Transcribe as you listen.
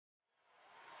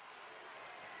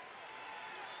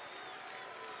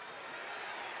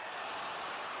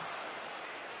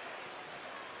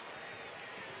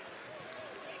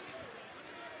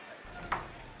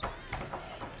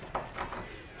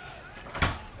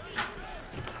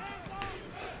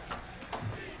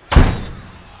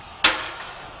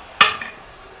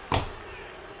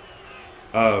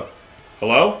Uh,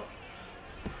 hello?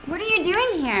 What are you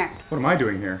doing here? What am I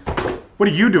doing here? What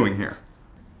are you doing here?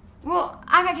 Well,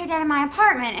 I got kicked out of my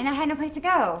apartment and I had no place to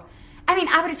go. I mean,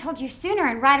 I would have told you sooner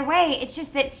and right away. It's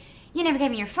just that you never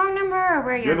gave me your phone number or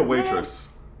where You're the live. waitress.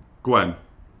 Gwen.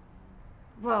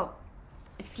 Well,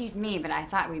 excuse me, but I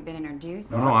thought we'd been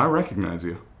introduced. No, I recognize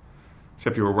you.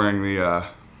 Except you were wearing the,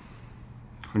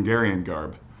 Hungarian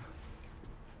garb.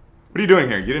 What are you doing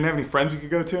here? You didn't have any friends you could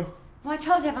go to? Well, I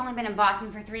told you I've only been in Boston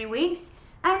for 3 weeks.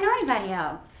 I don't know anybody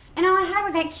else. And all I had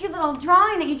was that cute little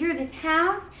drawing that you drew of this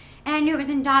house, and I knew it was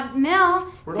in Dobbs Mill.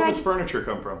 Where'd all this furniture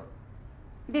come from?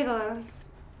 Bigelow's.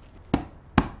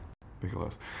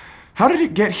 Bigelow's. How did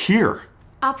it get here?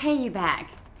 I'll pay you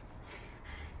back.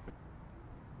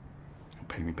 Don't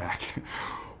pay me back.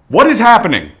 What is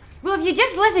happening? Well, if you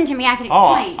just listen to me, I can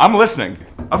Oh, explain. I'm listening.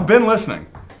 I've been listening.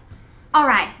 All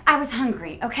right, I was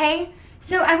hungry, okay?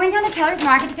 So I went down to Keller's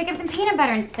Market to pick up some peanut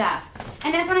butter and stuff.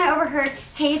 And that's when I overheard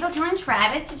Hazel telling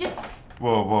Travis to just...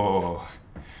 Whoa.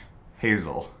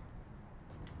 Hazel.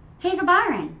 Hazel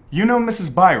Byron. You know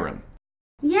Mrs. Byron?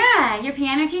 Yeah, your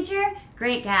piano teacher?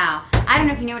 Great gal. I don't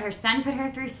know if you know what her son put her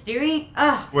through, Stewie.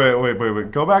 Ugh.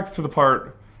 Wait. Go back to the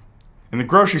part... In the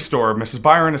grocery store, Mrs.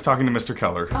 Byron is talking to Mr.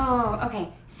 Keller. Oh, okay.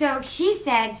 So she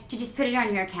said to just put it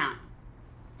on your account.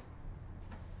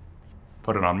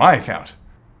 Put it on my account.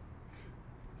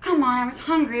 Come on, I was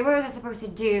hungry. What was I supposed to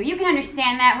do? You can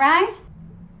understand that,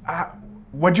 right?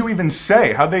 What'd you even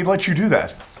say? How'd they let you do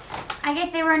that? I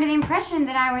guess they were under the impression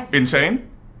that I was... Insane?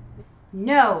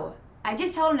 No. I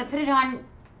just told them to put it on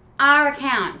our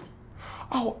account.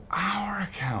 Oh, our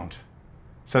account.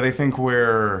 So they think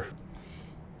we're...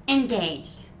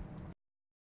 Engaged.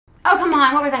 Oh, come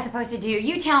on. What was I supposed to do?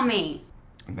 You tell me.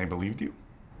 And they believed you?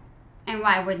 And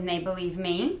why wouldn't they believe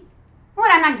me?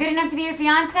 What, I'm not good enough to be your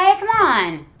fiancé? Come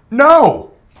on.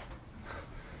 No!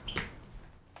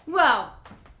 Well,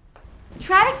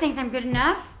 Travis thinks I'm good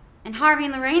enough, and Harvey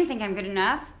and Lorraine think I'm good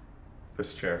enough.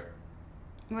 This chair.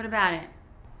 What about it?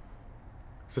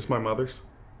 Is this my mother's?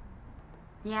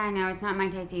 Yeah, I know, it's not my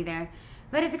taste either.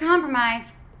 But it's a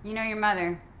compromise. You know your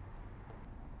mother.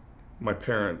 My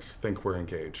parents think we're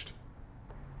engaged.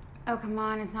 Oh, come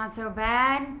on, it's not so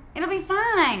bad. It'll be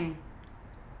fine.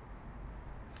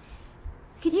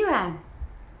 Could you,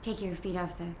 take your feet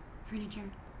off the furniture?